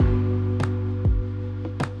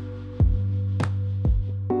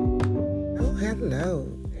hello,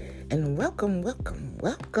 and welcome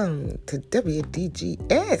to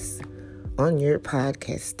WDGS on your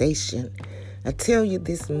podcast station. I tell you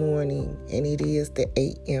this morning, and it is the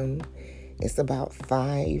AM. It's about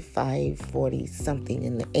 5:40 something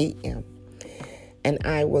in the AM. And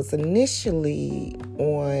I was initially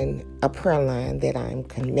on a prayer line that I'm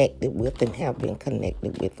connected with and have been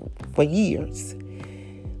connected with for years.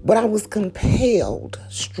 But I was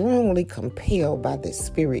strongly compelled by the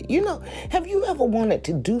Spirit. Have you ever wanted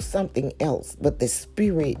to do something else, but the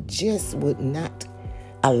Spirit just would not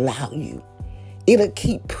allow you? It'll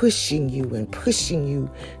keep pushing you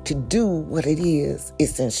to do what it is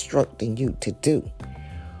it's instructing you to do.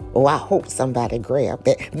 Oh, I hope somebody grabbed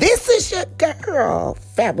that. This is your girl,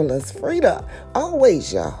 Fabulous Frida.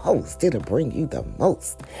 Always your host. It'll bring you the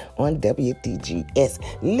most on WDGS.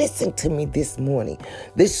 Listen to me this morning.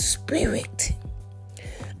 The Spirit.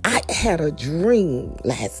 I had a dream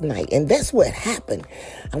last night, and that's what happened.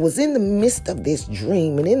 I was in the midst of this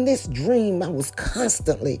dream, and in this dream, I was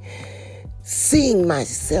constantly seeing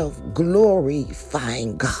myself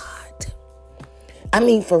glorifying God. I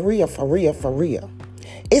mean, for real.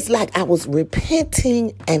 It's like I was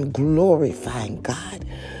repenting and glorifying God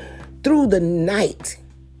through the night.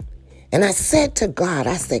 And I said to God,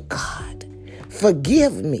 God,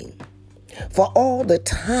 forgive me for all the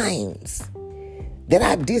times that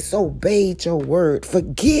I disobeyed your word.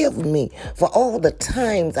 Forgive me for all the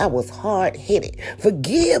times I was hard-headed.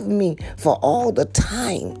 Forgive me for all the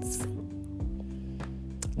times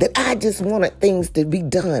that I just wanted things to be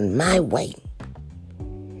done my way.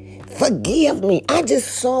 Forgive me. I just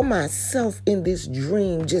saw myself in this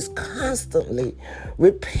dream just constantly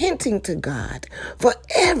repenting to God for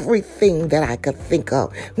everything that I could think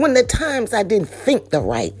of. When the times I didn't think the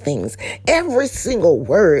right things, every single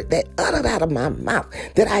word that uttered out of my mouth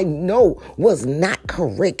that I know was not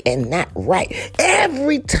correct and not right.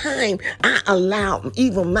 Every time I allowed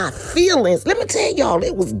even my feelings, let me tell y'all,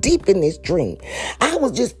 it was deep in this dream. I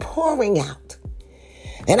was just pouring out.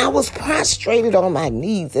 And I was prostrated on my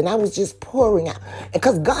knees, and I was just pouring out.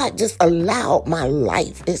 Because God just allowed my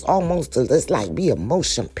life. It's almost like be a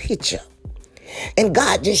motion picture. And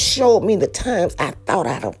God just showed me the times I thought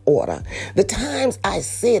out of order. The times I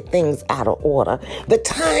said things out of order. The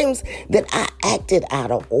times that I acted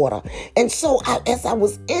out of order. And so as I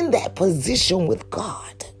was in that position with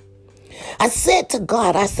God, I said to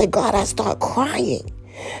God, I start crying.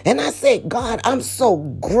 And I said, God, I'm so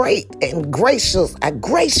great and gracious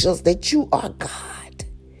that you are God.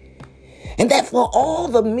 And that for all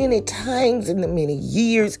the many times in the many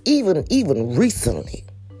years, even recently,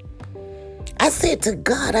 I said to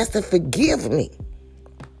God, forgive me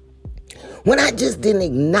when I just didn't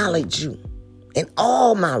acknowledge you in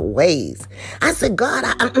all my ways. I said, God,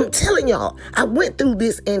 I'm telling y'all, I went through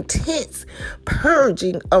this intense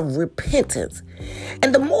purging of repentance.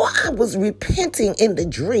 And the more I was repenting in the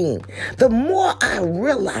dream, the more I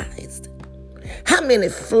realized how many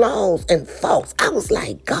flaws and faults. I was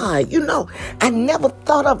like, God, I never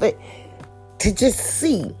thought of it to just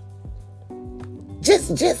see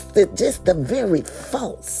just the very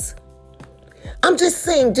faults. I'm just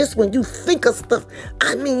saying, just when you think of stuff,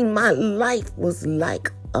 I mean, my life was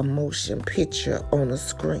like a motion picture on a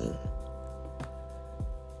screen.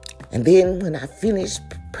 And then when I finished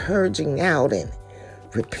purging out and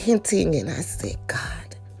repenting, and I said,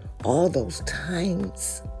 God, all those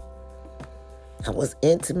times I was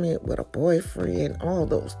intimate with a boyfriend, all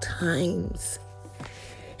those times,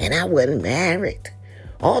 and I wasn't married,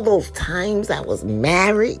 all those times I was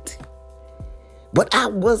married, but I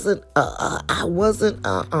wasn't a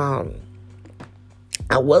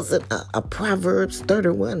Proverbs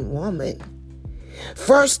 31 woman.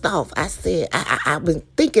 First off, I said, I've been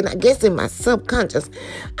thinking, I guess in my subconscious,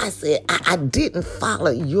 I said, I didn't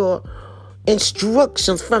follow your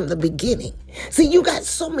instructions from the beginning. See, you got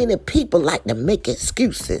so many people like to make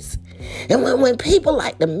excuses. And when people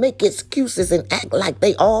like to make excuses and act like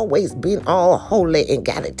they always been all holy and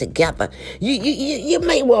got it together, you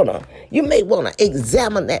may wanna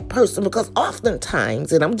examine that person, because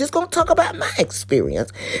oftentimes, and I'm just gonna talk about my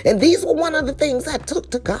experience, and these were one of the things I took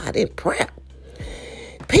to God in prayer.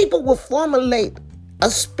 People will formulate a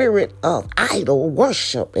spirit of idol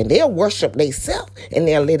worship, and they'll worship themselves, and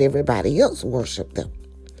they'll let everybody else worship them.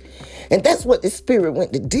 And that's what the Spirit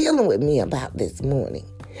went to dealing with me about this morning.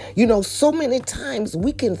 So many times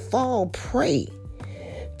we can fall prey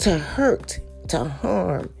to hurt, to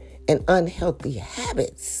harm, and unhealthy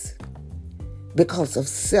habits because of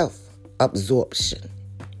self-absorption.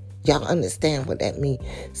 Y'all understand what that means?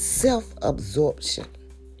 Self-absorption.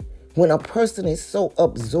 When a person is so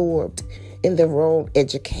absorbed in their own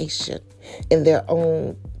education, in their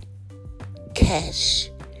own cash,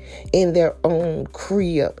 in their own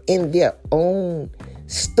crib, in their own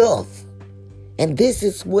stuff. And this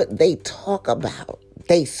is what they talk about.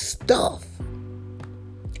 They stuff.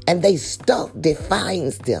 And they stuff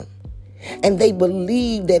defines them. And they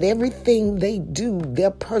believe that everything they do,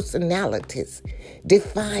 their personalities,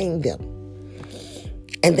 define them.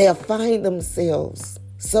 And they'll find themselves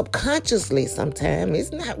subconsciously sometimes,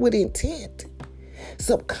 it's not with intent,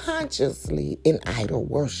 subconsciously in idol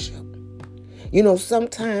worship. You know,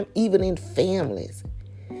 sometimes even in families.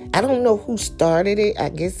 I don't know who started it. I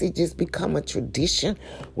guess it just become a tradition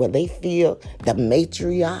where they feel the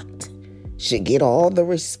matriarch should get all the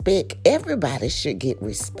respect. Everybody should get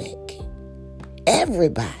respect.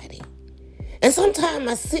 Everybody. And sometimes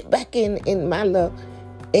I sit back in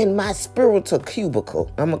my spiritual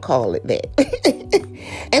cubicle, I'm going to call it that.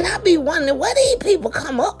 And I be wondering, where these people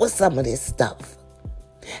come up with some of this stuff?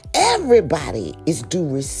 Everybody is due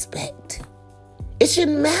respect. It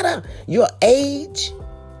shouldn't matter your age,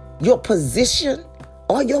 your position,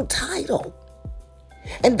 or your title.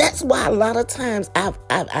 And that's why a lot of times, I'm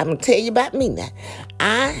going to tell you about me now.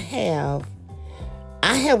 I have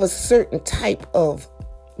a certain type of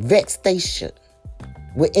vexation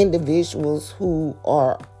with individuals who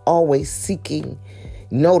are always seeking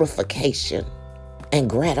notification and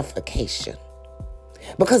gratification.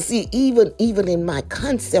 Because see, even in my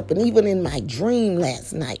concept and even in my dream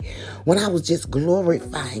last night, when I was just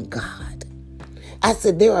glorifying God, I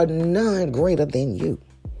said, there are none greater than you.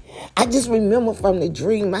 I just remember from the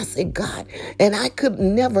dream, I said, God, and I could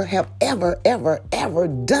never have ever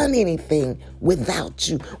done anything without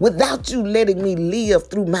you letting me live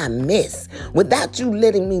through my mess, without you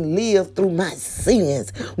letting me live through my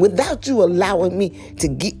sins, without you allowing me to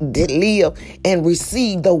live and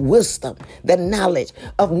receive the wisdom, the knowledge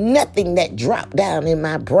of nothing that dropped down in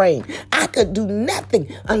my brain. I could do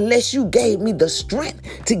nothing unless you gave me the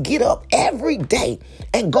strength to get up every day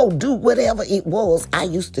and go do whatever it was I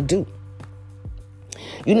used to do.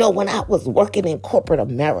 You know, when I was working in corporate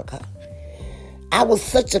America, I was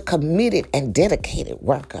such a committed and dedicated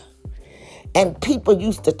worker. And people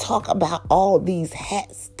used to talk about all these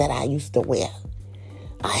hats that I used to wear.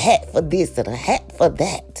 A hat for this and a hat for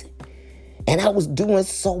that. And I was doing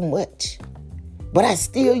so much. But I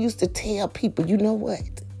still used to tell people, you know what?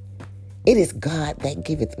 It is God that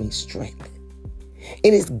giveth me strength.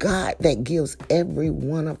 It is God that gives every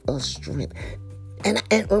one of us strength. And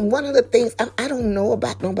one of the things, I don't know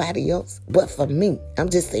about nobody else, but for me, I'm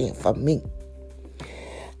just saying for me,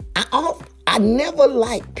 I never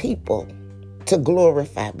like people to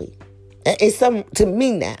glorify me. It's something to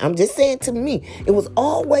me now. I'm just saying to me, it was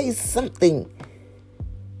always something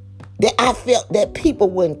that I felt that people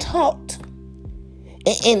weren't taught.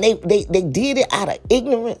 And they did it out of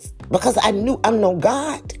ignorance because I knew I'm no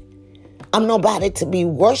God. I'm nobody to be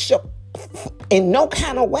worshiped in no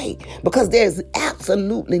kind of way because there's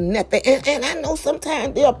absolutely nothing. And I know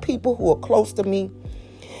sometimes there are people who are close to me.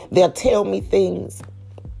 They'll tell me things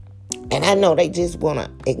and I know they just want to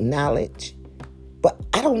acknowledge, but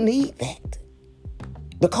I don't need that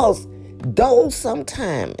because though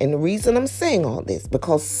sometimes, and the reason I'm saying all this,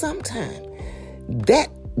 because sometimes that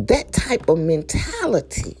type of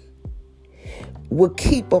mentality will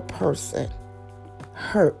keep a person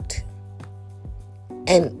hurt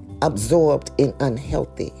and absorbed in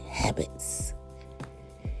unhealthy habits.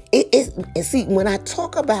 And see, when I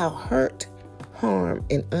talk about hurt, harm,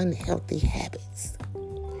 and unhealthy habits,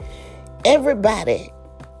 everybody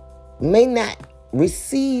may not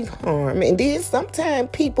receive harm. And then sometimes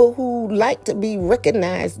people who like to be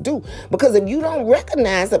recognized do. Because if you don't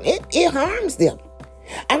recognize them, it harms them.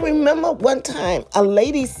 I remember one time a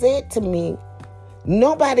lady said to me,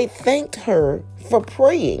 nobody thanked her for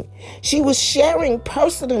praying. She was sharing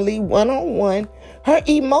personally, one-on-one, her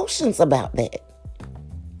emotions about that.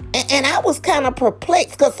 And I was kind of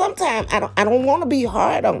perplexed because sometimes I don't want to be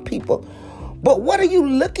hard on people. But what are you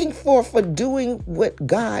looking for doing what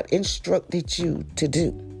God instructed you to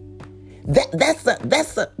do? That's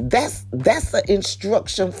an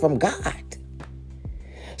instruction from God.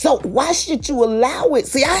 So why should you allow it?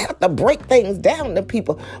 See, I have to break things down to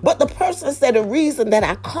people. But the person said the reason that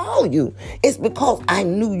I call you is because I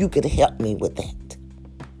knew you could help me with that.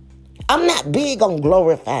 I'm not big on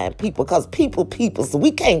glorifying people because people, so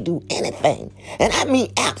we can't do anything. And I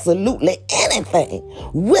mean absolutely anything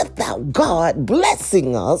without God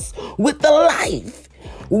blessing us with the life,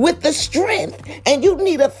 with the strength. And you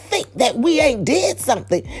need to think that we ain't did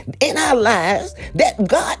something in our lives that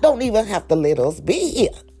God don't even have to let us be here.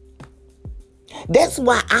 That's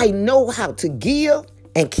why I know how to give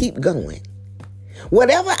and keep going.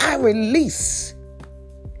 Whatever I release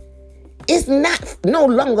is no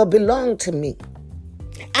longer belong to me.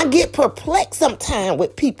 I get perplexed sometimes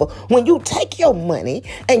with people. When you take your money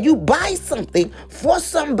and you buy something for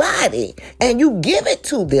somebody and you give it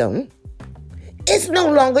to them, it's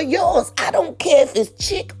no longer yours. I don't care if it's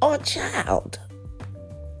chick or child.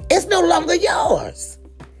 It's no longer yours.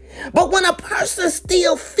 But when a person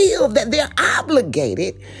still feels that they're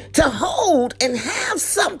obligated to hold and have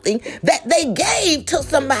something that they gave to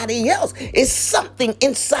somebody else, it's something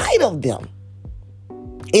inside of them.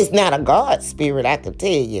 It's not a God spirit, I can tell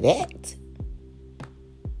you that.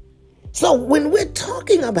 So when we're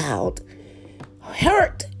talking about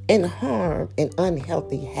hurt and harm and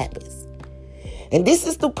unhealthy habits, and this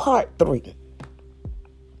is the part 3.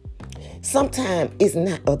 Sometimes it's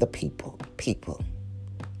not other people.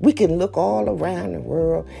 We can look all around the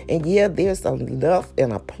world, and yeah, there's enough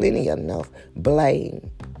and a plenty enough blame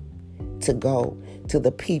to go to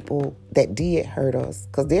the people that did hurt us,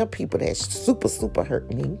 because there are people that super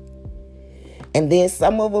hurt me. And then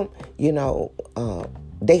some of them,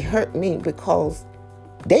 they hurt me because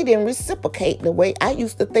they didn't reciprocate the way I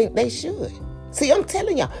used to think they should. See, I'm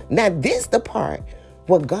telling y'all, now this the part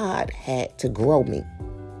where God had to grow me.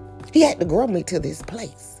 He had to grow me to this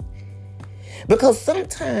place. Because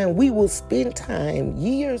sometimes we will spend time,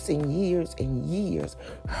 years and years and years,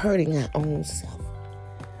 hurting our own self.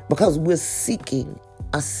 Because we're seeking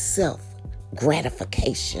a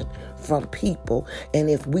self-gratification from people. And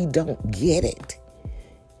if we don't get it,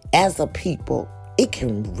 as a people, it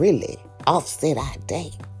can really offset our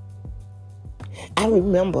day. I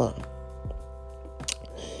remember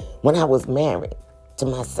when I was married to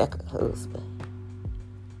my second husband,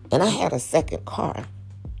 and I had a second car,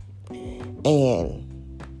 and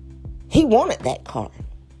he wanted that car.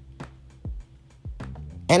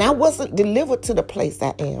 And I wasn't delivered to the place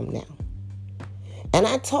I am now. And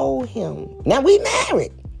I told him, now we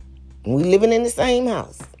married. We living in the same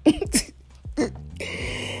house. And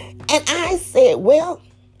I said, well,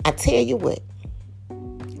 I tell you what,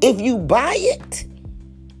 if you buy it,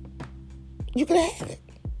 you can have it.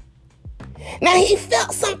 Now he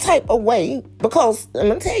felt some type of way, because I'm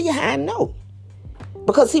going to tell you how I know.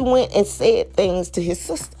 Because he went and said things to his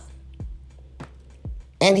sister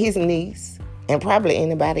and his niece and probably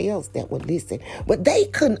anybody else that would listen. But they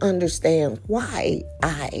couldn't understand why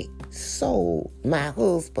I sold my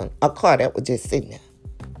husband a car that was just sitting there.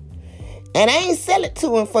 And I ain't sell it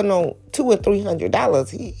to him for no $200 or $300.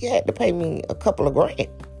 He had to pay me a couple of grand.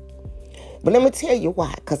 But let me tell you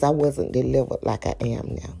why. Because I wasn't delivered like I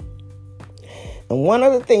am now. And one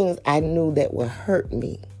of the things I knew that would hurt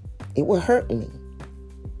me, it would hurt me,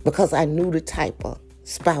 because I knew the type of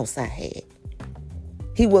spouse I had.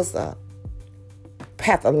 He was a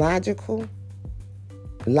pathological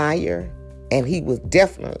liar, and he was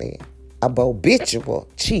definitely a habitual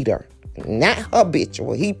cheater. Not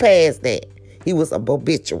habitual. He passed that. He was a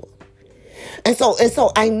habitual. And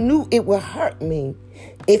so I knew it would hurt me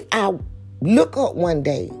if I look up one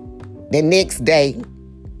day, the next day,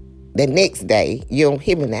 you don't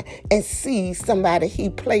hear me now, and see somebody he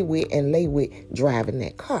play with and lay with driving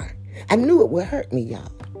that car. I knew it would hurt me,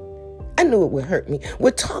 y'all. I knew it would hurt me. We're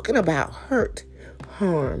talking about hurt,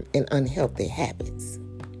 harm, and unhealthy habits.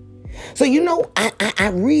 So, I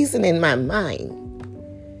reason in my mind,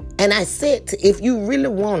 and I said, if you really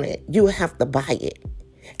want it, you have to buy it.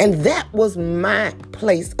 And that was my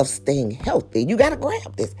place of staying healthy. You got to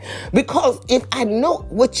grab this. Because if I know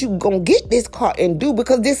what you going to get this car and do,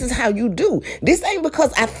 because this is how you do. This ain't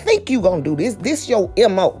because I think you going to do this. This your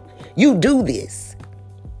MO. You do this.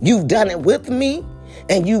 You've done it with me,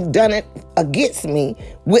 and you've done it against me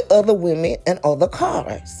with other women and other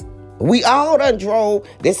cars. We all done drove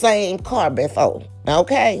the same car before.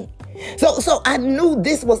 Okay? So I knew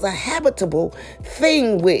this was a habitable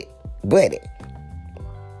thing with Buddy.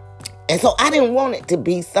 And so I didn't want it to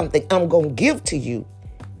be something I'm going to give to you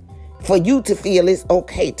for you to feel it's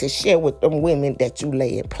okay to share with them women that you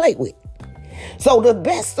lay and play with. So the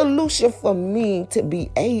best solution for me to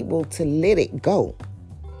be able to let it go,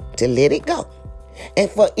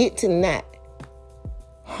 and for it to not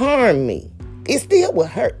harm me. It still would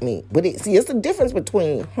hurt me, but it's a difference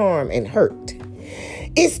between harm and hurt.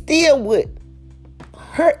 It still would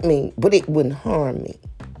hurt me, but it wouldn't harm me.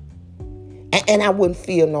 And I wouldn't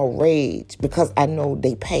feel no rage because I know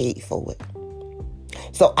they paid for it.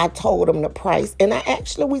 So I told them the price, and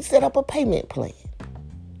we set up a payment plan.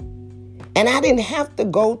 And I didn't have to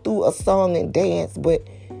go through a song and dance, but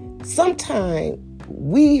sometimes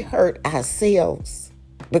we hurt ourselves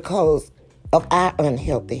because of our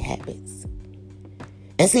unhealthy habits.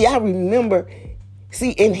 And see, I remember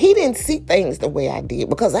See, and he didn't see things the way I did,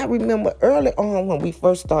 because I remember early on when we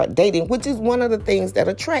first started dating, which is one of the things that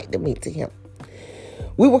attracted me to him.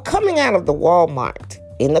 We were coming out of the Walmart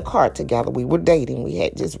in the car together. We were dating. We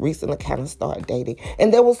had just recently kind of started dating.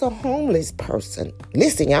 And there was a homeless person.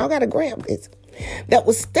 Listen, y'all got to grab this. That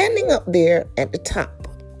was standing up there at the top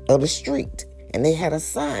of the street. And they had a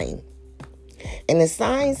sign. And the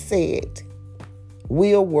sign said,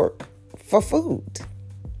 "We'll work for food."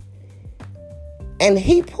 And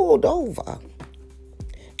he pulled over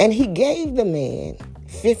and he gave the man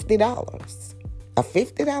 $50, a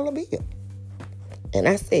 $50 bill. And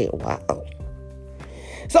I said, wow.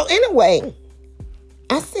 So anyway,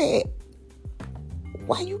 I said,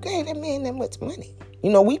 why you gave that man that much money?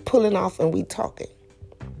 You know, we pulling off and we talking.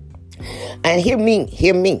 And hear me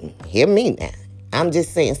now. I'm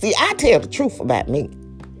just saying, see, I tell the truth about me.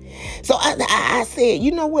 So I said,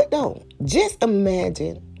 you know what though? Just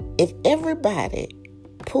imagine if everybody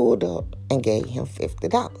pulled up and gave him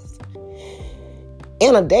 $50.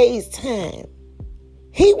 In a day's time,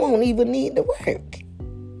 he won't even need to work.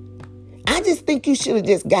 I just think you should have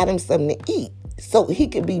just got him something to eat so he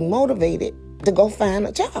could be motivated to go find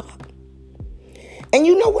a job. And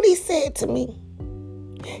you know what he said to me?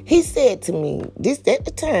 He said to me, this at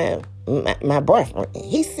the time, my boyfriend,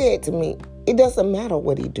 he said to me, it doesn't matter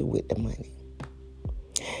what he do with the money.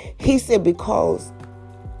 He said, because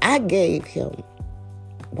I gave him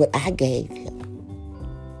what I gave him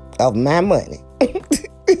of my money.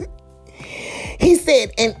 He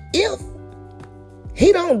said, and if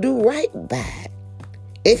he don't do right by it,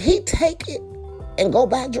 if he take it and go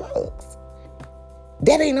buy drugs,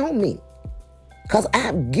 that ain't on me, because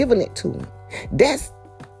I've given it to him. That's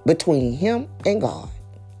between him and God.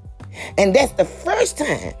 And that's the first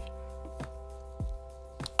time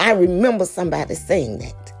I remember somebody saying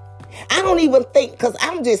that. I don't even think, because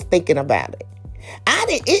I'm just thinking about it.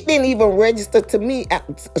 It didn't even register to me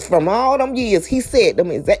from all them years. He said to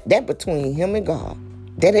me, that between him and God.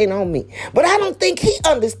 That ain't on me. But I don't think he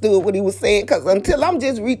understood what he was saying, because until I'm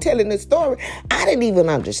just retelling the story, I didn't even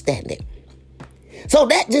understand it. So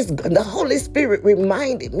the Holy Spirit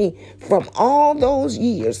reminded me from all those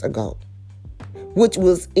years ago, which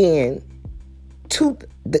was in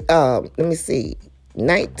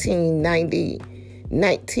 1990.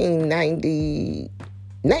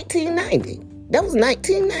 That was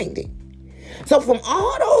 1990. So from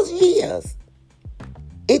all those years,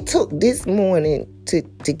 it took this morning to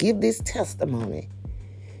give this testimony,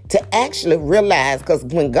 to actually realize, because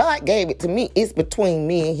when God gave it to me, it's between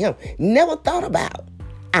me and him. Never thought about.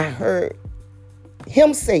 I heard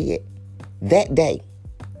him say it that day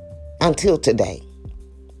until today.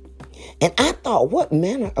 And I thought, what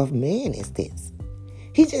manner of man is this?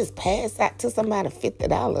 He just passed out to somebody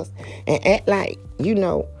 $50 and act like,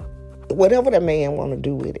 whatever the man want to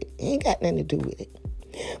do with it. He ain't got nothing to do with it.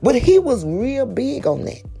 But he was real big on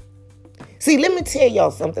that. See, let me tell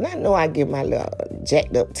y'all something. I know I give my little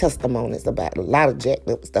jacked up testimonies about a lot of jacked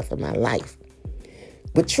up stuff in my life.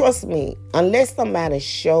 But trust me, unless somebody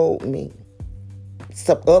showed me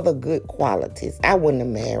some other good qualities, I wouldn't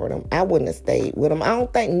have married them. I wouldn't have stayed with them. I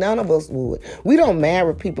don't think none of us would. We don't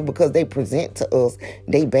marry people because they present to us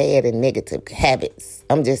they bad and negative habits.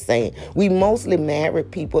 I'm just saying. We mostly marry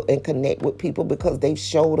people and connect with people because they've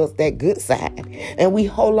showed us that good side. And we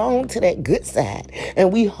hold on to that good side.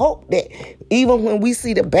 And we hope that even when we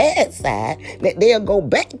see the bad side, that they'll go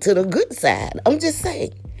back to the good side. I'm just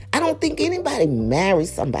saying. I don't think anybody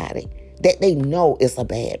marries somebody that they know is a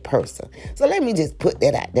bad person. So let me just put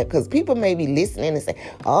that out there, because people may be listening and say,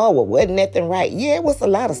 oh, well, wasn't nothing right? Yeah, it was a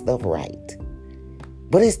lot of stuff right.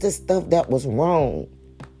 But it's the stuff that was wrong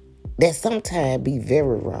that sometimes be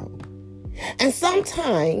very wrong. And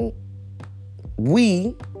sometimes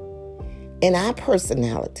we, in our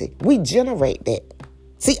personality, we generate that.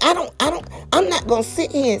 See, I'm not going to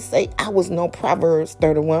sit here and say I was no Proverbs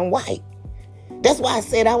 31 white. That's why I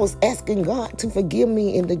said I was asking God to forgive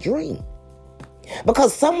me in the dream.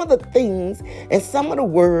 Because some of the things and some of the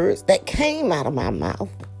words that came out of my mouth,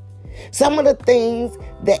 some of the things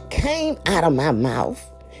that came out of my mouth,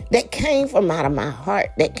 that came from out of my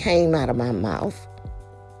heart, that came out of my mouth,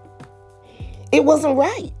 it wasn't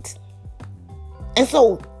right. And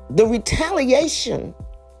so the retaliation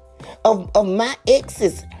of my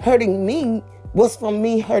exes hurting me was from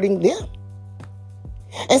me hurting them.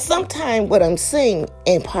 And sometimes what I'm saying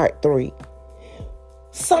in part 3,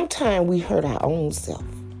 sometimes we hurt our own self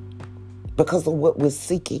because of what we're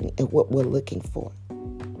seeking and what we're looking for.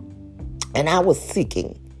 And I was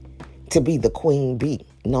seeking to be the queen bee,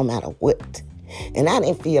 no matter what. And I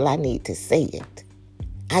didn't feel I need to say it.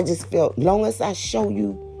 I just felt, long as I show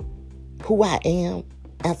you who I am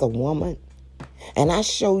as a woman, and I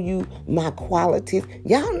show you my qualities,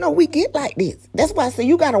 y'all know we get like this. That's why I say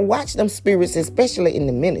you got to watch them spirits, especially in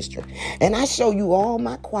the ministry. And I show you all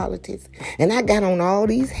my qualities, and I got on all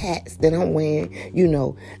these hats that I'm wearing.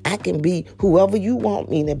 I can be whoever you want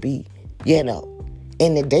me to be,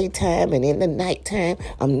 in the daytime and in the nighttime.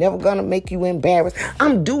 I'm never going to make you embarrassed.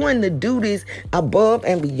 I'm doing the duties above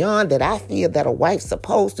and beyond that I feel that a wife's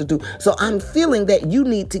supposed to do. So I'm feeling that you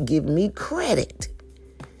need to give me credit.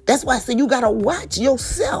 That's why I say you got to watch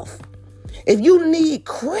yourself. If you need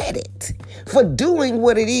credit for doing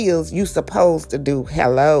what it is you're supposed to do,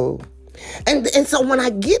 hello. And so when I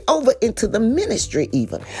get over into the ministry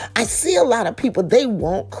even, I see a lot of people, they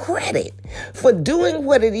want credit for doing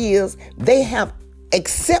what it is they have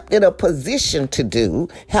accepted a position to do.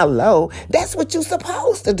 Hello. That's what you're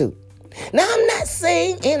supposed to do. Now, I'm not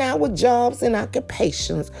saying in our jobs and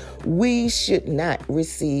occupations, we should not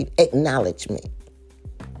receive acknowledgement.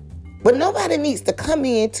 But nobody needs to come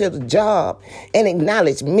into the job and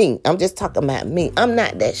acknowledge me. I'm just talking about me. I'm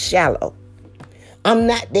not that shallow. I'm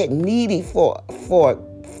not that needy for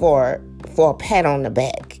a pat on the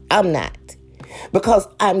back. I'm not. Because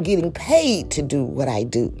I'm getting paid to do what I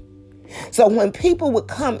do. So when people would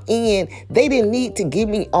come in, they didn't need to give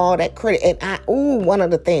me all that credit. And one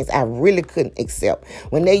of the things I really couldn't accept,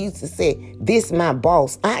 when they used to say, this my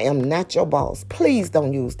boss, I am not your boss. Please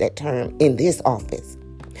don't use that term in this office.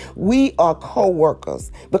 We are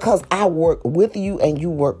co-workers because I work with you and you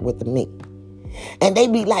work with me. And they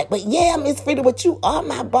be like, but yeah, Miss Frida, but you are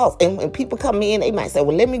my boss. And when people come in, they might say,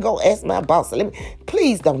 well, let me go ask my boss.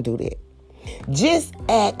 Please don't do that. Just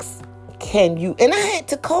ask, can you? And I had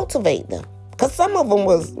to cultivate them because some of them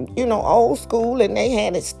was, old school and they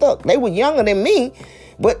had it stuck. They were younger than me,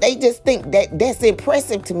 but they just think that that's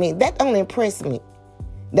impressive to me. That don't impress me.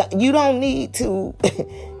 You don't need to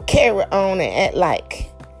carry on and act like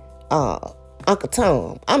Uncle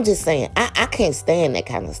Tom. I'm just saying, I can't stand that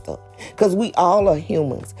kind of stuff. Because we all are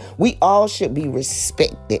humans. We all should be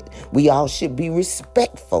respected. We all should be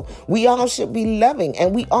respectful. We all should be loving.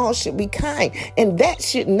 And we all should be kind. And that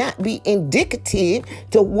should not be indicative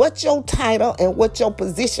to what your title and what your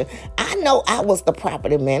position. I know I was the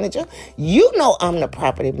property manager. You know I'm the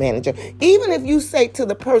property manager. Even if you say to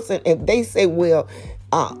the person, if they say, well,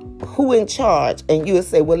 who in charge? And you'll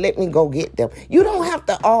say, well, let me go get them. You don't have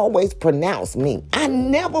to always pronounce me. I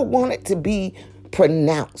never wanted to be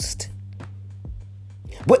pronounced.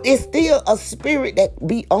 But it's still a spirit that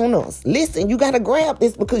be on us. Listen, you got to grab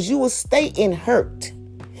this because you will stay in hurt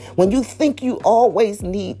when you think you always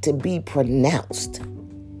need to be pronounced.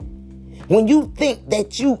 When you think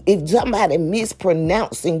that if somebody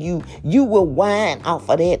mispronouncing you, you will whine off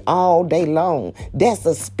of that all day long. That's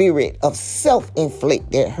a spirit of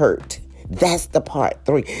self-inflicted hurt. That's the part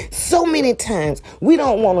 3. So many times we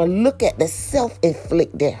don't want to look at the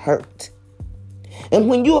self-inflicted hurt. And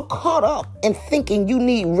when you're caught up and thinking you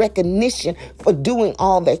need recognition for doing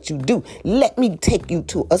all that you do, let me take you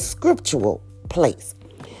to a scriptural place.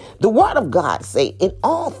 The word of God say, in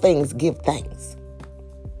all things give thanks.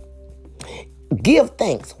 Give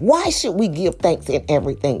thanks. Why should we give thanks in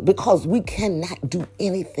everything? Because we cannot do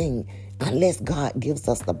anything unless God gives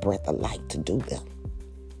us the breath of life to do them.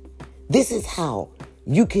 This is how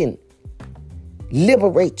you can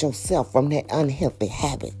liberate yourself from that unhealthy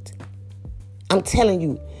habit. I'm telling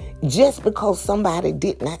you, just because somebody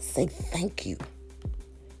did not say thank you,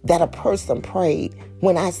 that a person prayed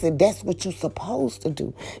when I said that's what you're supposed to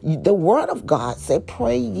do. The word of God said,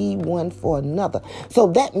 pray ye one for another. So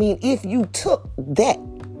that means if you took that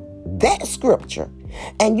scripture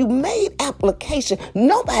and you made application,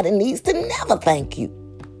 nobody needs to never thank you.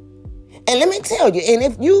 And let me tell you, and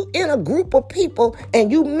if you in a group of people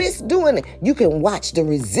and you miss doing it, you can watch the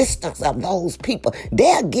resistance of those people.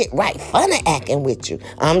 They'll get right funny acting with you.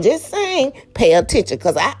 I'm just saying, pay attention,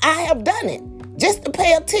 because I have done it. Just to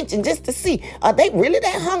pay attention, just to see, are they really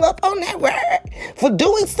that hung up on that word? For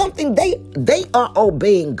doing something they are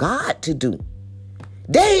obeying God to do.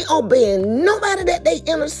 They ain't obeying nobody that they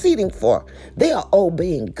interceding for. They are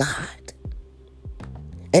obeying God.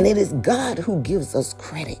 And it is God who gives us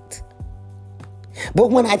credit.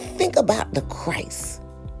 But when I think about the Christ,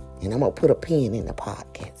 and I'm going to put a pin in the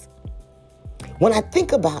podcast. When I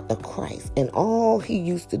think about the Christ and all he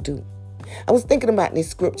used to do, I was thinking about this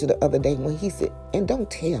scripture the other day when he said, and don't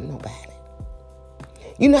tell nobody.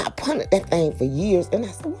 I pondered that thing for years, and I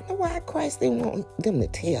said, wonder why Christ didn't want them to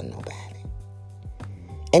tell nobody.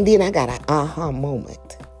 And then I got an aha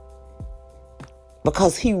moment.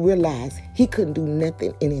 Because he realized he couldn't do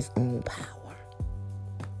nothing in his own power.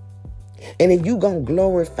 And if you going to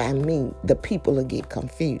glorify me, the people will get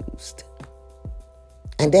confused.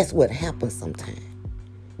 And that's what happens sometimes.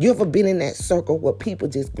 You ever been in that circle where people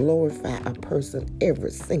just glorify a person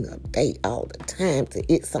every single day, all the time, to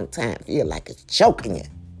it sometimes feel like it's choking you?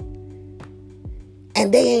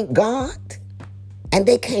 And they ain't God, and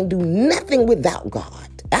they can't do nothing without God.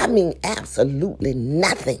 I mean, absolutely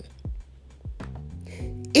nothing.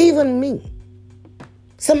 Even me.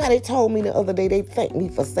 Somebody told me the other day they thanked me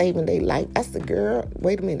for saving their life. I said, girl,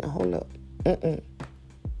 wait a minute, hold up.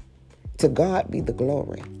 To God be the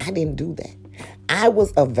glory. I didn't do that. I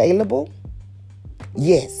was available,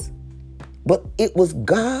 yes, but it was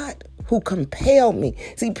God who compelled me.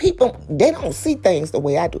 See, people, they don't see things the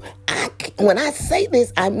way I do. When I say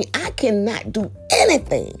this, I mean I cannot do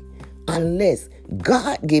anything unless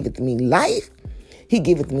God giveth me life, he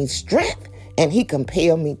giveth me strength, and he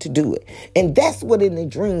compelled me to do it. And that's what in the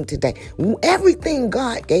dream today. Everything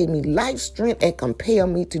God gave me, life, strength, and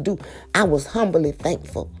compelled me to do, I was humbly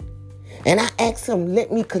thankful. And I asked him,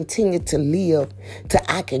 let me continue to live till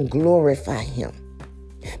I can glorify him.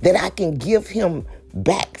 That I can give him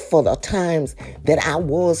back for the times that I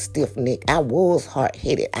was stiff-necked, I was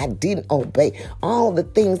hard-headed, I didn't obey. All the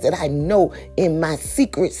things that I know in my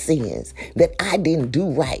secret sins that I didn't do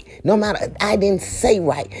right. No matter, I didn't say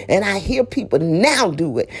right. And I hear people now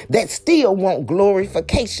do it that still want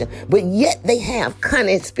glorification. But yet they have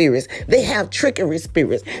cunning spirits. They have trickery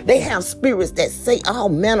spirits. They have spirits that say all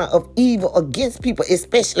manner of evil against people,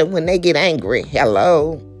 especially when they get angry.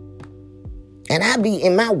 Hello? And I be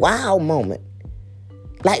in my wild moment.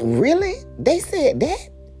 Like, really? They said that?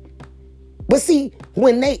 But see,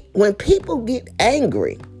 when people get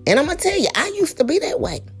angry, and I'm going to tell you, I used to be that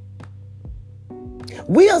way.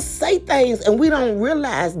 We'll say things and we don't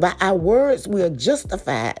realize by our words we are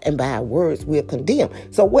justified and by our words we are condemned.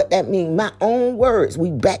 So what that means, my own words,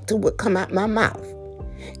 we back to what come out my mouth.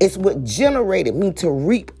 It's what generated me to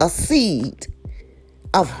reap a seed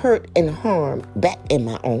of hurt and harm back in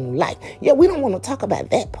my own life. Yeah, we don't want to talk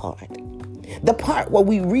about that part. The part where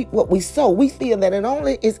we reap what we sow, we feel that it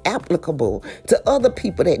only is applicable to other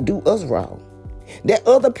people that do us wrong. There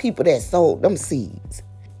are other people that sowed them seeds.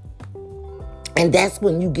 And that's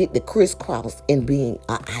when you get the crisscross in being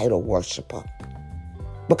an idol worshiper.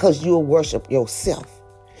 Because you'll worship yourself.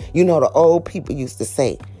 You know, the old people used to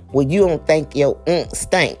say, well, you don't think your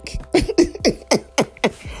stink.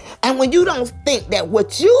 And when you don't think that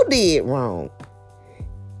what you did wrong,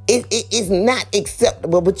 it is not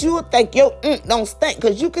acceptable, but you'll think your don't stink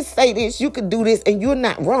because you can say this, you can do this, and you're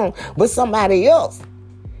not wrong, but somebody else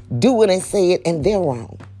do it and say it, and they're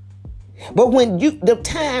wrong. But the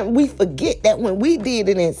time we forget that when we did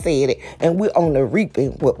it and said it, and we're only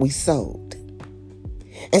reaping what we sowed.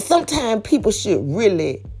 And sometimes people should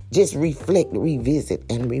really just reflect, revisit,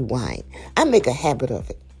 and rewind. I make a habit of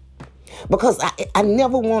it. Because I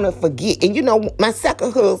never want to forget. And you know, my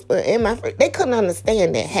second husband and my first, they couldn't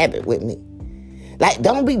understand that habit with me. Like,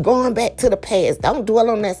 don't be going back to the past. Don't dwell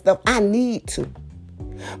on that stuff. I need to.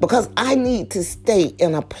 Because I need to stay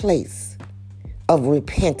in a place of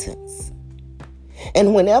repentance.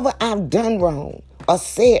 And whenever I've done wrong or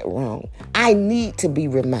said wrong, I need to be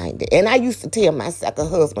reminded. And I used to tell my second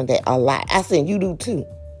husband that a lot. I said, you do too.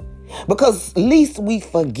 Because least we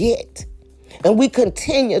forget. And we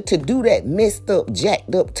continue to do that messed up,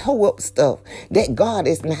 jacked up, toe up stuff that God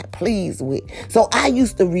is not pleased with. So I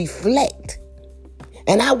used to reflect.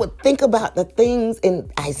 And I would think about the things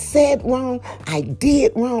and I said wrong, I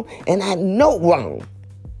did wrong, and I know wrong.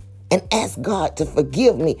 And ask God to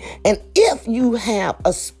forgive me. And if you have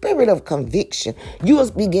a spirit of conviction, you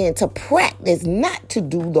must begin to practice not to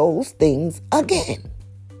do those things again.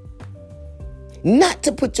 Not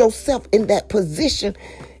to put yourself in that position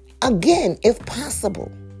again, if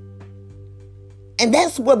possible. And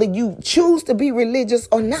that's whether you choose to be religious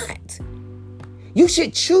or not. You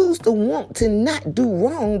should choose to want to not do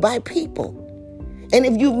wrong by people. And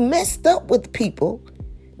if you've messed up with people,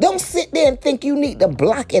 don't sit there and think you need to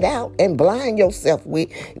block it out and blind yourself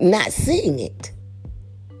with not seeing it.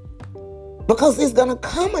 Because it's going to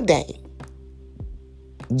come a day.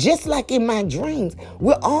 Just like in my dreams,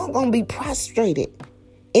 we're all going to be prostrated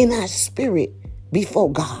in our spirit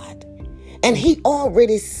before God. And he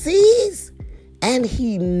already sees and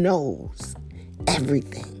he knows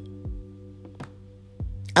everything.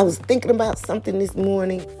 I was thinking about something this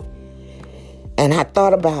morning and I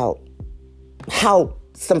thought about how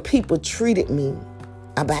some people treated me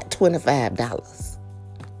about $25.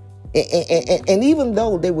 And even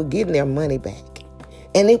though they were getting their money back,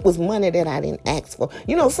 And it was money that I didn't ask for.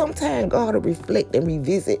 You know, sometimes God will reflect and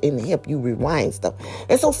revisit and help you rewind stuff.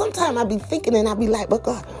 And so sometimes I be thinking and I be like, but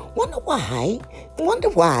God, wonder why? Wonder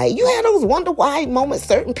why? You have those wonder why moments.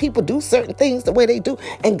 Certain people do certain things the way they do.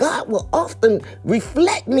 And God will often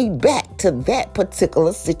reflect me back to that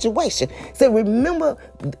particular situation. So remember,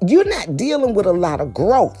 you're not dealing with a lot of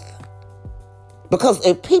growth. Because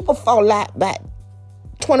if people fall out by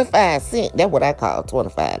 25 cents, that's what I call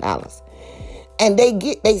 $25. And they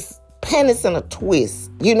panties in a twist,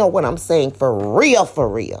 you know what I'm saying, for real,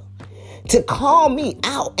 to call me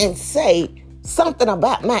out and say something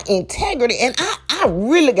about my integrity. And I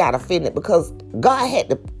really got offended because God had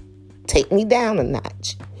to take me down a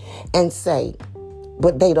notch and say,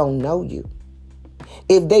 but they don't know you.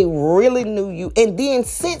 If they really knew you. And then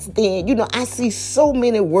since then, you know, I see so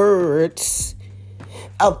many words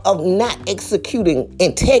of not executing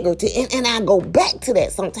integrity. And I go back to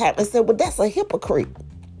that sometimes and say, well, that's a hypocrite.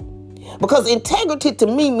 Because integrity to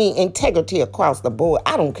me means integrity across the board.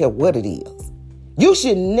 I don't care what it is. You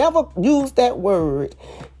should never use that word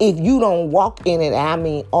if you don't walk in it, I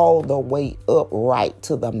mean, all the way up right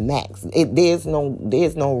to the max. There's no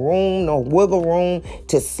room, no wiggle room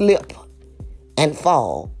to slip and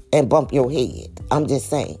fall and bump your head. I'm just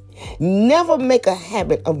saying. Never make a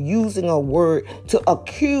habit of using a word to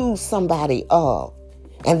accuse somebody of.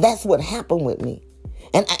 And that's what happened with me.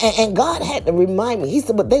 And God had to remind me. He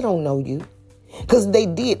said, but they don't know you. Because they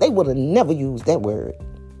would have never used that word.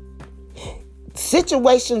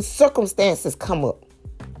 Situations, circumstances come up.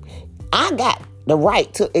 I got the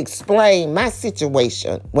right to explain my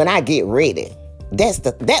situation when I get ready.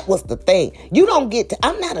 That was the thing. You don't get to,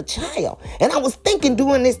 I'm not a child. And I was thinking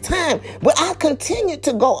during this time, but I continued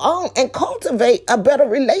to go on and cultivate a better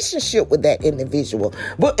relationship with that individual.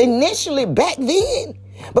 But initially back then,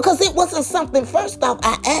 because it wasn't something, first off,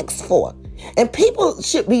 I asked for. And people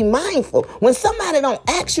should be mindful. When somebody don't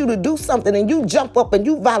ask you to do something and you jump up and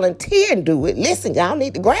you volunteer and do it, listen, y'all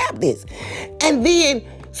need to grab this. And then,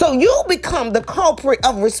 so you become the culprit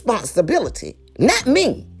of responsibility, not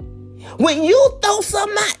me. When you throw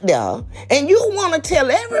something out there and you want to tell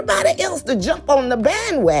everybody else to jump on the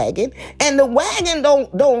bandwagon and the wagon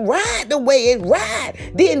don't ride the way it ride,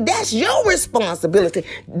 then that's your responsibility.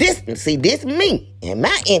 This me and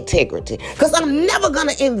my integrity. Because I'm never going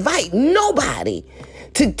to invite nobody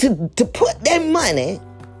to put their money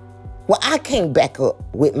where I can't back up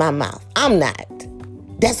with my mouth. I'm not.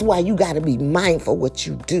 That's why you got to be mindful what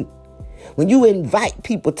you do. When you invite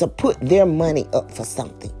people to put their money up for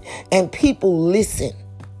something and people listen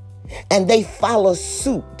and they follow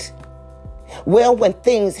suit. Well, when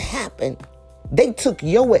things happen, they took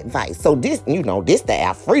your advice. So this the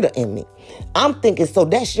Alfreda in me. I'm thinking, so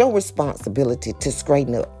that's your responsibility to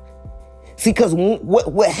straighten up. See, because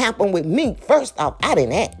what happened with me, first off, I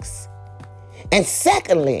didn't ask. And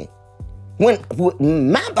secondly, when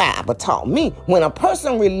my Bible taught me, when a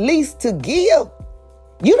person released to give,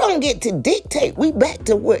 you don't get to dictate. We back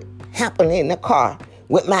to what happened in the car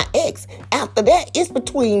with my ex. After that, it's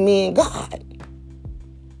between me and God.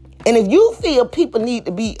 And if you feel people need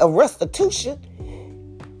to be a restitution,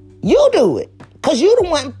 you do it. Because you the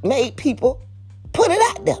one made people put it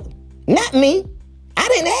out there. Not me. I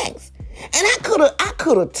didn't ask. And I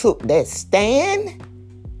could have took that stand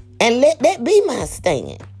and let that be my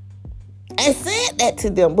stand. And said that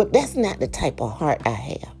to them. But that's not the type of heart I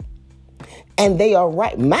have. And they are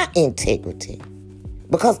right, my integrity,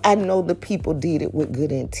 because I know the people did it with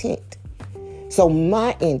good intent. So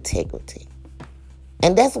my integrity,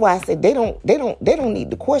 and that's why I said they don't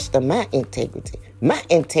need to question my integrity. My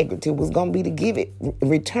integrity was gonna be to give it,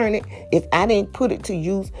 return it if I didn't put it to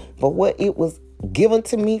use for what it was given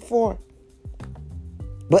to me for.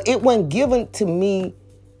 But it wasn't given to me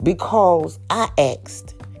because I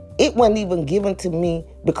asked. It wasn't even given to me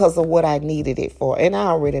because of what I needed it for, and I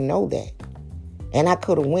already know that. And I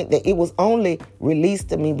could have went there. It was only released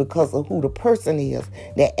to me because of who the person is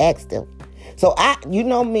that asked them. So you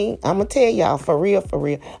know me, I'm going to tell y'all for real.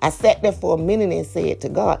 I sat there for a minute and said to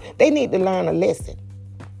God, they need to learn a lesson.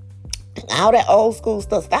 All that old school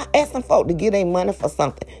stuff. Stop asking folk to give their money for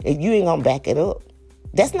something if you ain't going to back it up.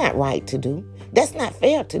 That's not right to do. That's not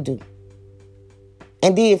fair to do.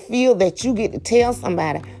 And then feel that you get to tell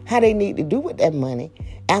somebody how they need to do with that money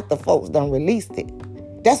after folks done released it.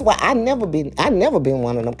 That's why I never been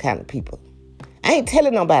one of them kind of people. I ain't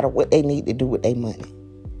telling nobody what they need to do with their money.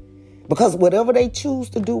 Because whatever they choose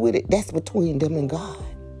to do with it, that's between them and God.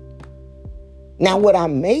 Now, what I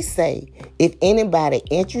may say, if anybody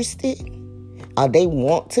interested or they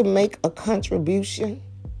want to make a contribution,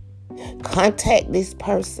 contact this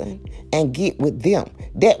person and get with them.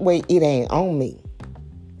 That way it ain't on me.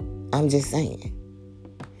 I'm just saying.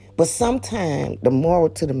 But sometimes the moral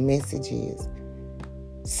to the message is,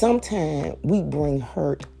 sometimes we bring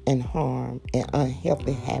hurt and harm and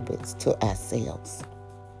unhealthy habits to ourselves.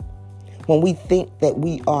 When we think that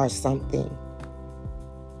we are something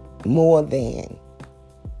more than,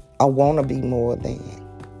 or want to be more than,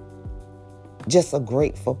 just a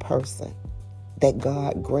grateful person, that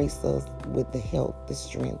God graced us with the health, the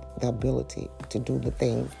strength, the ability to do the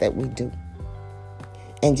things that we do.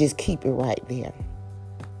 And just keep it right there.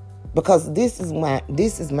 Because this is my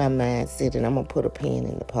mindset, and I'm going to put a pin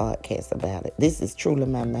in the podcast about it. This is truly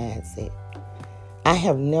my mindset. I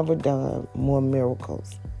have never done more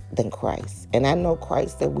miracles than Christ. And I know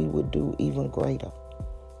Christ said we would do even greater.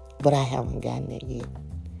 But I haven't gotten there yet.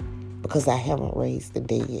 Because I haven't raised the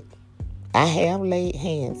dead. I have laid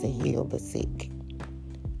hands and healed the sick.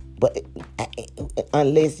 But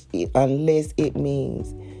unless it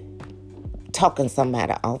means talking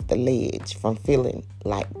somebody off the ledge from feeling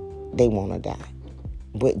like they want to die.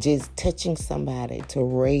 But just touching somebody to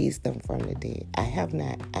raise them from the dead. I have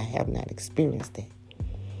not experienced that.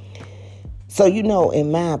 So,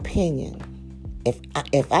 in my opinion,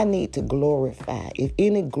 if I need to glorify, if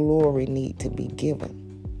any glory need to be given,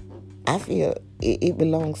 I feel it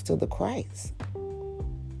belongs to the Christ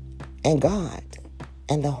and God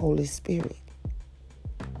and the Holy Spirit.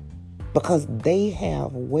 Because they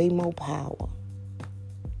have way more power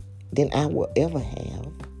than I will ever have.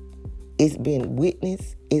 It's been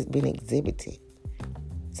witnessed, it's been exhibited.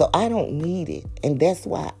 So I don't need it. And that's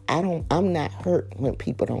why I'm not hurt when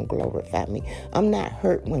people don't glorify me. I'm not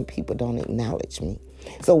hurt when people don't acknowledge me.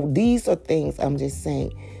 So these are things I'm just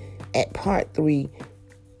saying at part 3.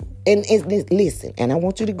 And listen, and I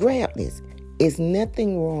want you to grab this. It's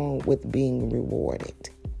nothing wrong with being rewarded.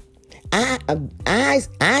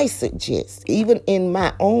 I suggest, even in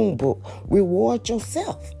my own book, reward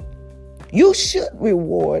yourself. You should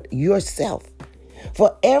reward yourself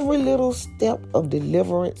for every little step of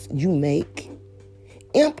deliverance you make.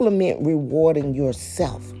 Implement rewarding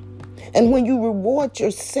yourself. And when you reward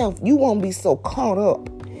yourself, you won't be so caught up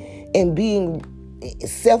in being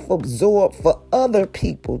self-absorbed for other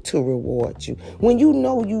people to reward you. When you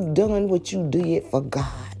know you've done what you did for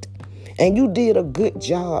God, and you did a good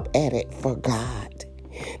job at it for God,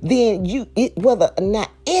 then whether or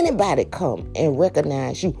not anybody come and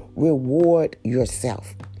recognize you, reward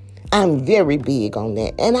yourself. I'm very big on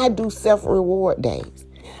that. And I do self-reward days.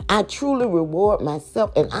 I truly reward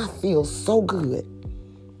myself, and I feel so good.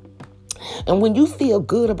 And when you feel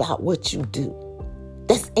good about what you do,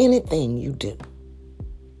 that's anything you do,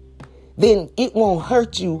 then it won't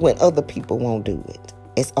hurt you when other people won't do it.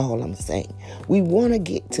 That's all I'm saying. We want to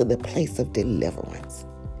get to the place of deliverance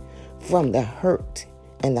from the hurt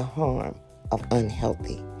and the harm of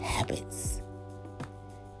unhealthy habits.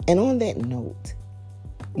 And on that note,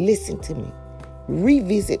 listen to me.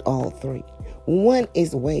 Revisit all 3. One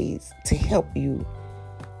is ways to help you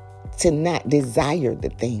to not desire the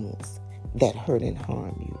things that hurt and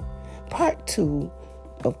harm you. Part 2,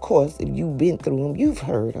 of course, if you've been through them, you've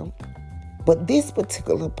heard them. But this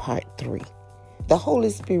particular part 3, the Holy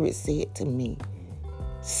Spirit said to me,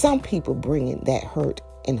 some people bring in that hurt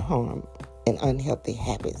and harm and unhealthy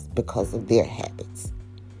habits because of their habits.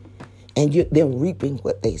 And they're reaping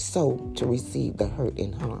what they sow to receive the hurt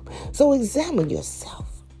and harm. So examine yourself.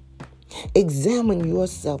 Examine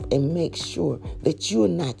yourself and make sure that you're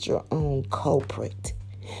not your own culprit.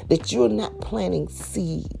 That you're not planting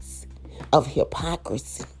seeds of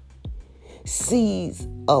hypocrisy. Seeds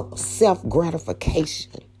of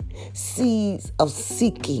self-gratification. Seeds of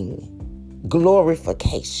seeking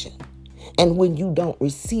glorification. And when you don't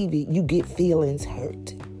receive it, you get feelings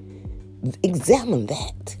hurt. Examine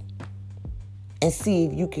that. And see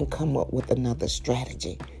if you can come up with another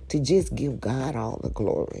strategy to just give God all the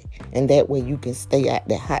glory. And that way you can stay at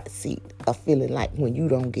the hot seat of feeling like when you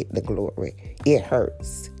don't get the glory, it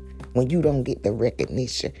hurts. When you don't get the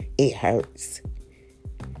recognition, it hurts.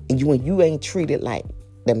 And when you ain't treated like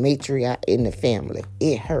the matriarch in the family,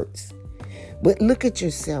 it hurts. But look at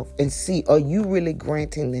yourself and see, are you really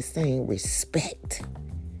granting the same respect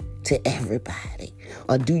to everybody?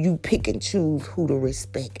 Or do you pick and choose who to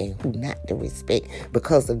respect and who not to respect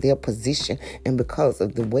because of their position and because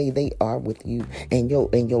of the way they are with you and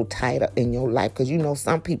your title in your life? Because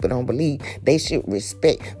some people don't believe they should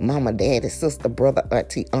respect mama, daddy, sister, brother,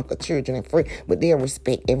 auntie, uncle, children, and friend, but they'll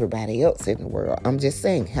respect everybody else in the world. I'm just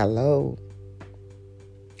saying, hello.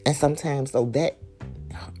 And sometimes, so that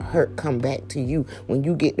hurt come back to you when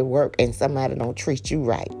you get to work and somebody don't treat you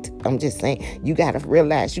right. I'm just saying, you got to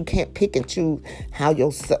realize you can't pick and choose how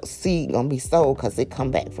your seed gonna be sold, because it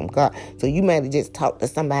come back from God. So you might have just talked to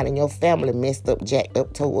somebody in your family messed up, jacked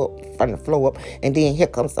up, tore up from the floor up, and then here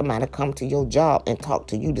comes somebody come to your job and talk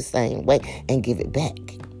to you the same way and give it back.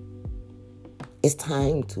 It's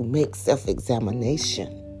time to make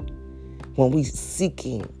self-examination when we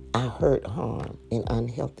seeking our hurt, harm, and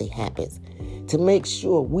unhealthy habits, to make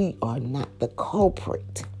sure we are not the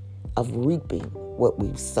culprit of reaping what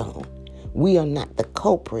we've sown. We are not the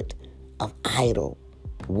culprit of idol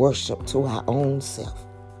worship to our own self.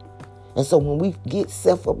 And so when we get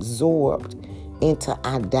self-absorbed into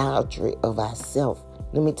idolatry of ourselves,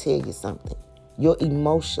 let me tell you something. Your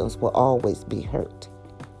emotions will always be hurt.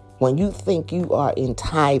 When you think you are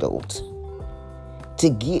entitled to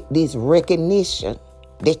get this recognition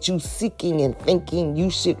that you seeking and thinking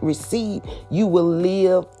you should receive, you will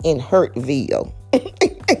live in Hurtville.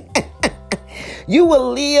 You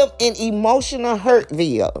will live in emotional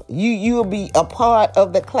Hurtville. You'll be a part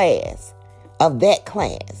of the class, of that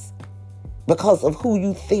class, because of who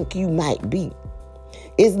you think you might be.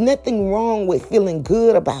 There's nothing wrong with feeling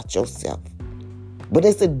good about yourself, but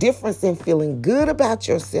it's a difference in feeling good about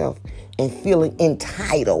yourself and feeling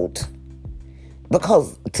entitled.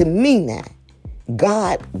 Because to me now,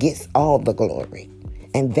 God gets all the glory,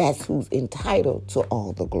 and that's who's entitled to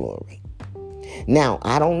all the glory. Now,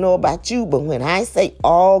 I don't know about you, but when I say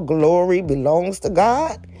all glory belongs to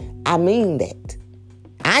God, I mean that.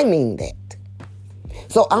 I mean that.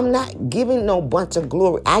 So I'm not giving no bunch of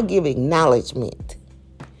glory. I give acknowledgement.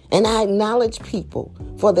 And I acknowledge people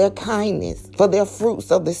for their kindness, for their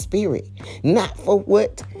fruits of the Spirit, not for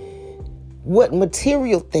what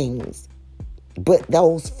material things, but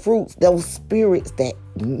those fruits, those spirits that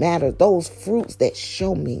matter, those fruits that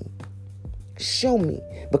show me,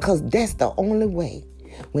 because that's the only way.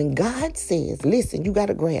 When God says, listen, you got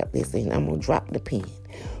to grab this and I'm going to drop the pen.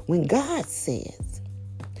 When God says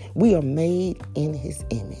we are made in his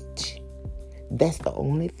image, that's the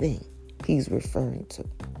only thing he's referring to.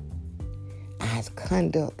 Our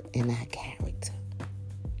conduct and our character.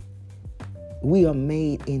 We are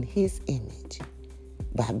made in his image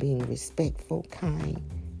by being respectful, kind,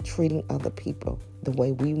 treating other people the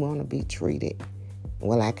way we want to be treated.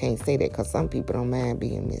 Well, I can't say that because some people don't mind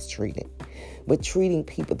being mistreated. But treating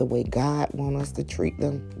people the way God wants us to treat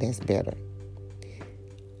them, that's better.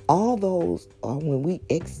 All those are when we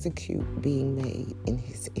execute being made in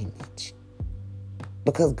his image.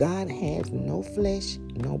 Because God has no flesh,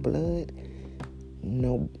 no blood,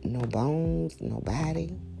 no bones, no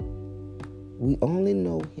body. We only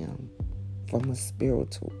know him from a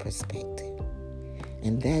spiritual perspective.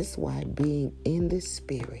 And that's why being in the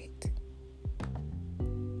Spirit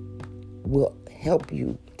will help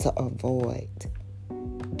you to avoid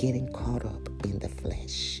getting caught up in the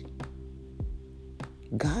flesh.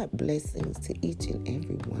 God blessings to each and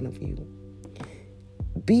every one of you.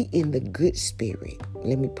 Be in the good spirit.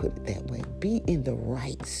 Let me put it that way. Be in the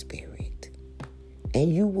right spirit.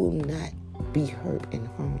 And you will not be hurt and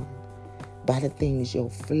harmed by the things your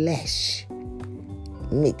flesh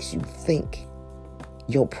makes you think,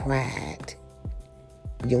 your pride,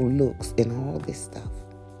 your looks, and all this stuff.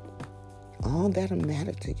 All that'll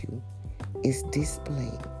matter to you is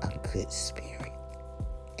displaying a good spirit.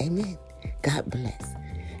 Amen. God bless.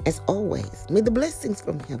 As always, may the blessings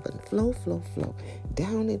from heaven flow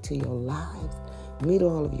down into your lives, meet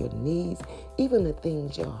all of your needs, even the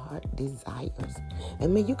things your heart desires.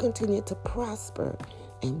 And may you continue to prosper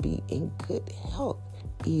and be in good health,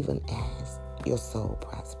 even as your soul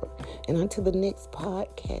prosper. And until the next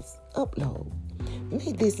podcast upload,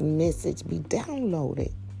 may this message be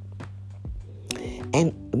downloaded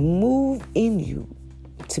and move in you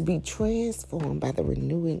to be transformed by the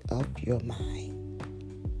renewing of your mind.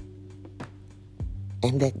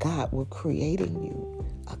 And that God will create in you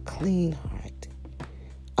a clean heart,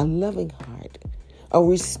 a loving heart, a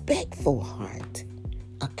respectful heart,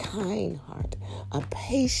 a kind heart, a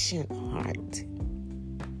patient heart,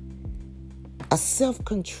 a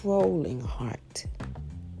self-controlling heart.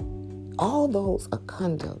 All those are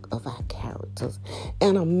conduct of our characters,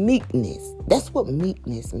 and a meekness. That's what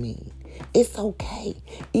meekness means. It's okay.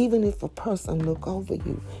 Even if a person look over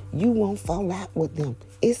you, you won't fall out with them.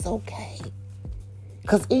 It's okay.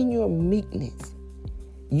 Because in your meekness,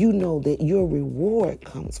 you know that your reward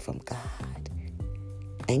comes from God.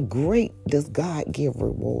 And great does God give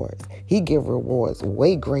rewards. He gives rewards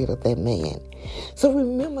way greater than man. So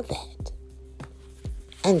remember that.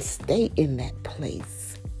 And stay in that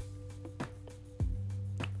place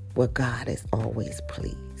where God is always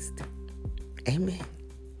pleased. Amen.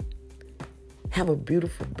 Have a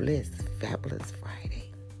beautiful, blessed, fabulous Friday.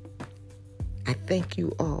 I thank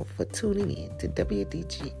you all for tuning in to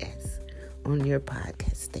WDGS on your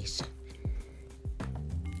podcast station.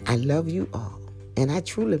 I love you all, and I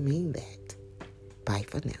truly mean that. Bye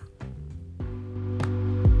for now.